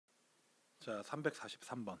자,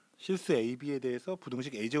 343번. 실수 AB에 대해서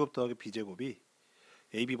부등식 A제곱 더하기 B제곱이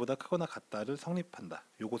AB보다 크거나 같다를 성립한다.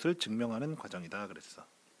 요것을 증명하는 과정이다 그랬어.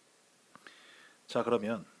 자,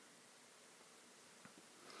 그러면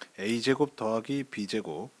A제곱 더하기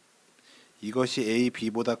B제곱, 이것이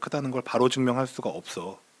AB보다 크다는 걸 바로 증명할 수가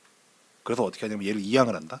없어. 그래서 어떻게 하냐면 얘를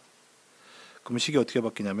이항을 한다. 그럼 식이 어떻게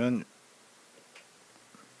바뀌냐면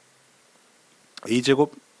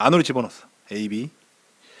A제곱 안으로 집어넣었어. AB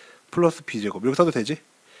플러스 B제곱 이렇게 써도 되지?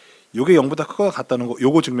 요게 0보다 크거나 같다는 거,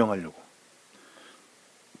 요거 증명하려고.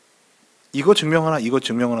 이거 증명하나 이거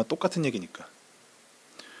증명하나 똑같은 얘기니까.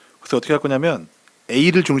 그래서 어떻게 할 거냐면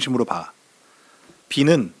A를 중심으로 봐.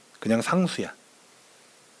 B는 그냥 상수야.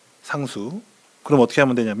 상수. 그럼 어떻게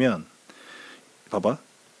하면 되냐면 봐봐.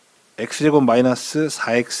 x제곱 마이너스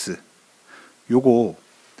 4x 요거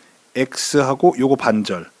x하고 요거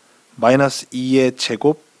반절 마이너스 2의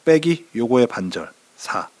제곱 빼기 요거의 반절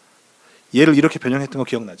 4. 얘를 이렇게 변형했던 거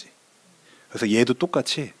기억나지? 그래서 얘도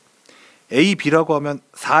똑같이 a, b라고 하면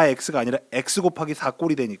 4x가 아니라 x 곱하기 4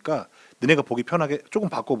 꼴이 되니까 너네가 보기 편하게 조금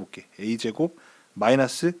바꿔볼게. a제곱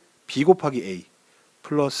마이너스 b 곱하기 a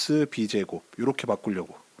플러스 b제곱 이렇게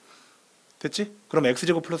바꾸려고. 됐지? 그럼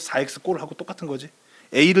x제곱 플러스 4x 꼴하고 똑같은 거지.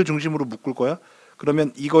 a를 중심으로 묶을 거야.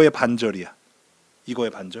 그러면 이거의 반절이야.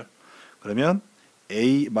 이거의 반절. 그러면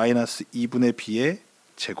a 마이너스 2분의 b의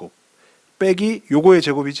제곱 빼기 요거의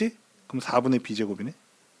제곱이지? 그럼 4분의 b제곱이네.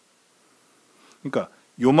 그러니까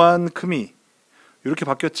요만큼이 이렇게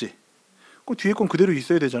바뀌었지. 그 뒤에 건 그대로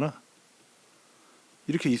있어야 되잖아.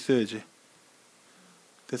 이렇게 있어야지.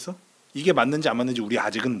 됐어? 이게 맞는지 안 맞는지 우리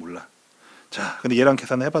아직은 몰라. 자, 근데 얘랑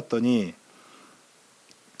계산을 해봤더니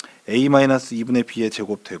a-2분의 b의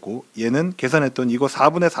제곱 되고, 얘는 계산했더니 이거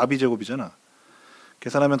 4분의 4b제곱이잖아.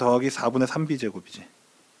 계산하면 더하기 4분의 3b제곱이지.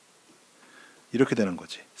 이렇게 되는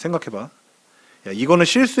거지. 생각해봐. 야, 이거는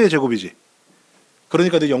실수의 제곱이지.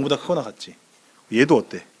 그러니까 너 0보다 크거나 같지. 얘도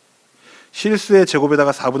어때? 실수의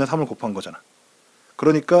제곱에다가 4분의 3을 곱한 거잖아.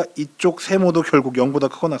 그러니까 이쪽 세모도 결국 0보다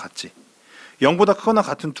크거나 같지. 0보다 크거나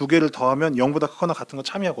같은 두 개를 더하면 0보다 크거나 같은 거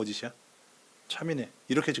참이야 거짓이야? 참이네.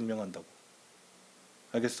 이렇게 증명한다고.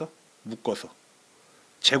 알겠어? 묶어서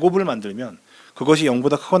제곱을 만들면 그것이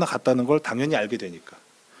 0보다 크거나 같다는 걸 당연히 알게 되니까.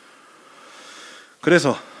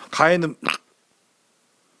 그래서 가에는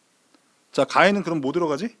자, 가에는 그럼 뭐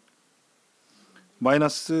들어가지?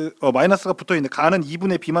 마이너스가 붙어있네. 가는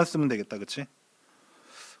 2분의 b만 쓰면 되겠다. 그치?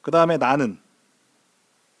 그 다음에 나는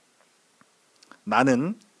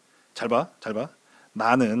잘 봐.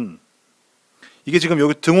 나는 이게 지금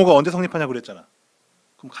여기 등호가 언제 성립하냐고 그랬잖아.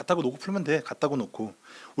 그럼 같다고 놓고 풀면 돼. 같다고 놓고.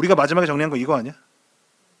 우리가 마지막에 정리한 거 이거 아니야?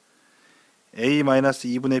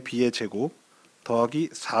 a-2분의 b의 제곱 더하기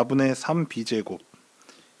 4분의 3b제곱.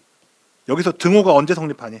 여기서 등호가 언제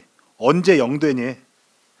성립하니? 언제 0 되니?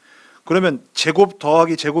 그러면 제곱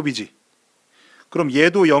더하기 제곱이지. 그럼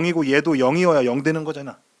얘도 0이고 얘도 0이어야 0 되는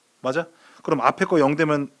거잖아. 맞아? 그럼 앞에 거 0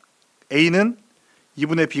 되면 a는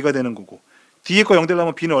 2분의 b가 되는 거고, 뒤에 거 0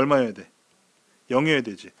 되려면 b는 얼마여야 돼? 0이어야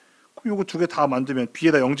되지. 그럼 이거 두 개 다 만들면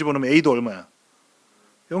b에다 0 집어넣으면 a도 얼마야?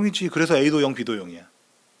 0이지. 그래서 a도 0, b도 0이야.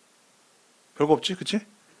 별거 없지? 그치?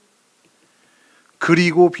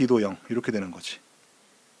 그리고 b도 0 이렇게 되는 거지.